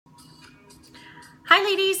Hi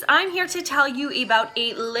ladies, I'm here to tell you about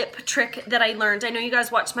a lip trick that I learned. I know you guys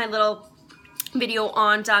watched my little video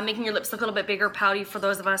on making your lips look a little bit bigger, pouty, for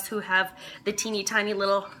those of us who have the teeny tiny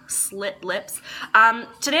little slit lips.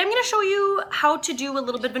 Today I'm going to show you how to do a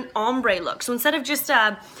little bit of an ombre look. So instead of just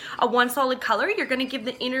a one solid color, you're going to give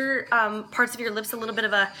the inner parts of your lips a little bit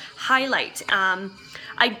of a highlight.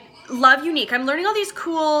 I love Unique. I'm learning all these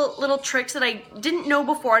cool little tricks that I didn't know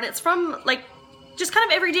before, and it's from like just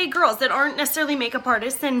kind of everyday girls that aren't necessarily makeup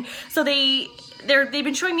artists, and so they've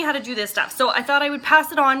been showing me how to do this stuff. So I thought I would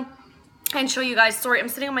pass it on and show you guys. Sorry, I'm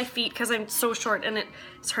sitting on my feet because I'm so short and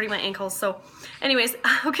it's hurting my ankles. So anyways,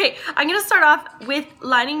 okay, I'm gonna start off with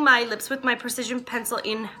lining my lips with my precision pencil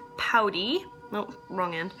in Pouty. No,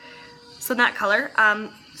 wrong end. So that color.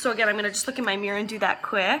 So again, I'm gonna just look in my mirror and do that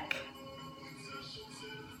quick.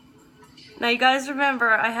 Now you guys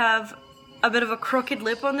remember I have a bit of a crooked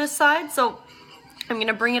lip on this side, so I'm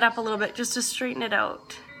gonna bring it up a little bit just to straighten it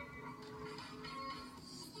out.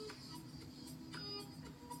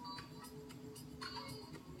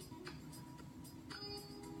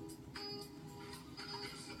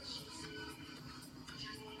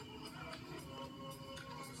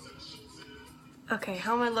 Okay,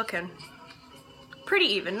 how am I looking? Pretty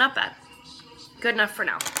even, not bad. Good enough for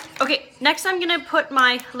now. Okay, next I'm gonna put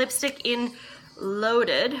my lipstick in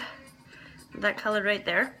Loaded, that color right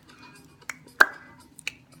there.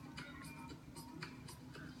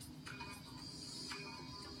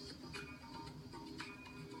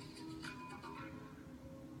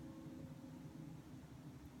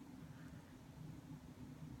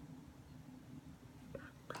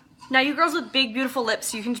 Now you girls with big beautiful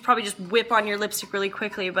lips, you can probably just whip on your lipstick really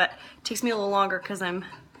quickly, but it takes me a little longer because I'm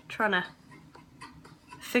trying to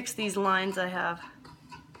fix these lines I have.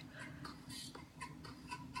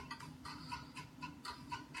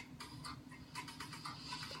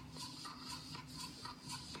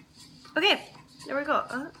 Okay, there we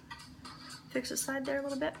go. Fix the side there a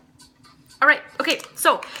little bit. All right, okay,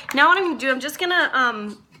 so now what I'm gonna do, I'm just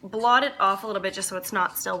gonna blot it off a little bit just so it's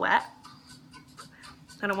not still wet.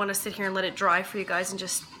 I don't want to sit here and let it dry for you guys and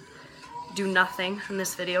just do nothing in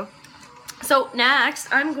this video. So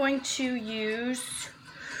next, I'm going to use,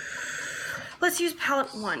 let's use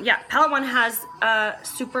palette 1. Yeah, palette 1 has a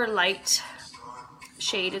super light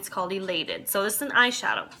shade. It's called Elated. So this is an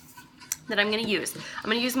eyeshadow that I'm going to use. I'm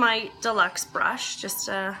going to use my deluxe brush, just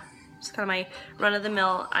kind of my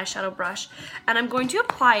run-of-the-mill eyeshadow brush, and I'm going to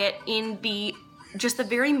apply it in just the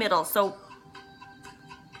very middle. So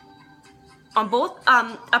on both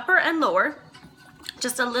upper and lower,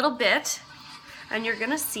 just a little bit, and you're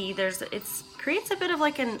gonna see it creates a bit of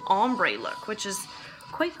like an ombre look, which is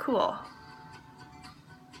quite cool.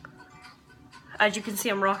 As you can see,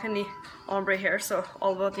 I'm rocking the ombre hair, so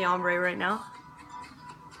all about the ombre right now.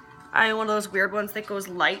 I'm one of those weird ones that goes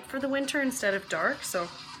light for the winter instead of dark, so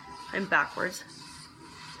I'm backwards.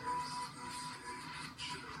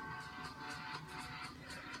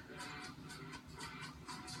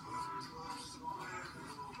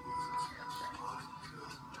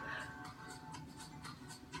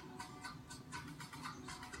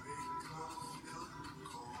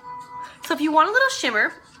 So if you want a little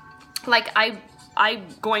shimmer, like I'm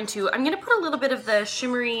gonna put a little bit of the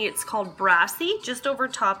shimmery, it's called Brassy, just over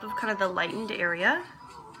top of kind of the lightened area.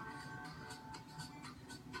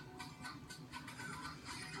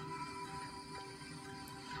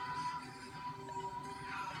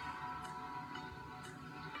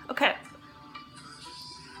 Okay.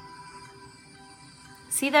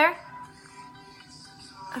 See there?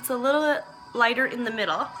 It's a little bit lighter in the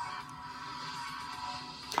middle.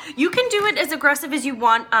 You can do it as aggressive as you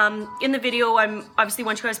want. In the video, I'm obviously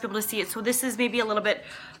want you guys to be able to see it, so this is maybe a little bit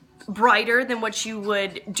brighter than what you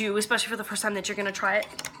would do, especially for the first time that you're gonna try it.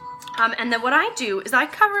 And then what I do is I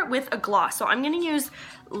cover it with a gloss. So I'm gonna use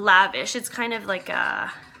Lavish. It's kind of like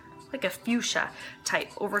a fuchsia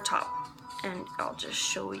type over top, and I'll just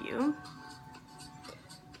show you.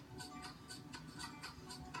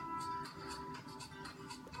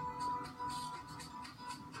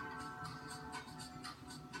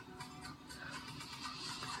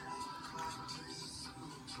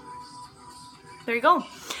 There you go.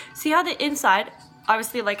 See how the inside,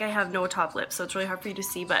 obviously, like I have no top lip, so it's really hard for you to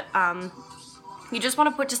see, but you just want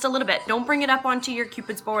to put just a little bit. Don't bring it up onto your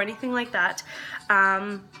Cupid's bow or anything like that.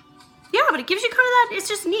 Yeah, but it gives you kind of that, it's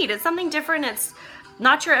just neat. It's something different. It's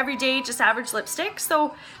not your everyday, just average lipstick.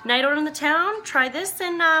 So night out in the town, try this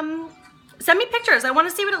and send me pictures. I want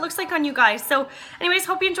to see what it looks like on you guys. So anyways,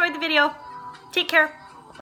 hope you enjoyed the video. Take care.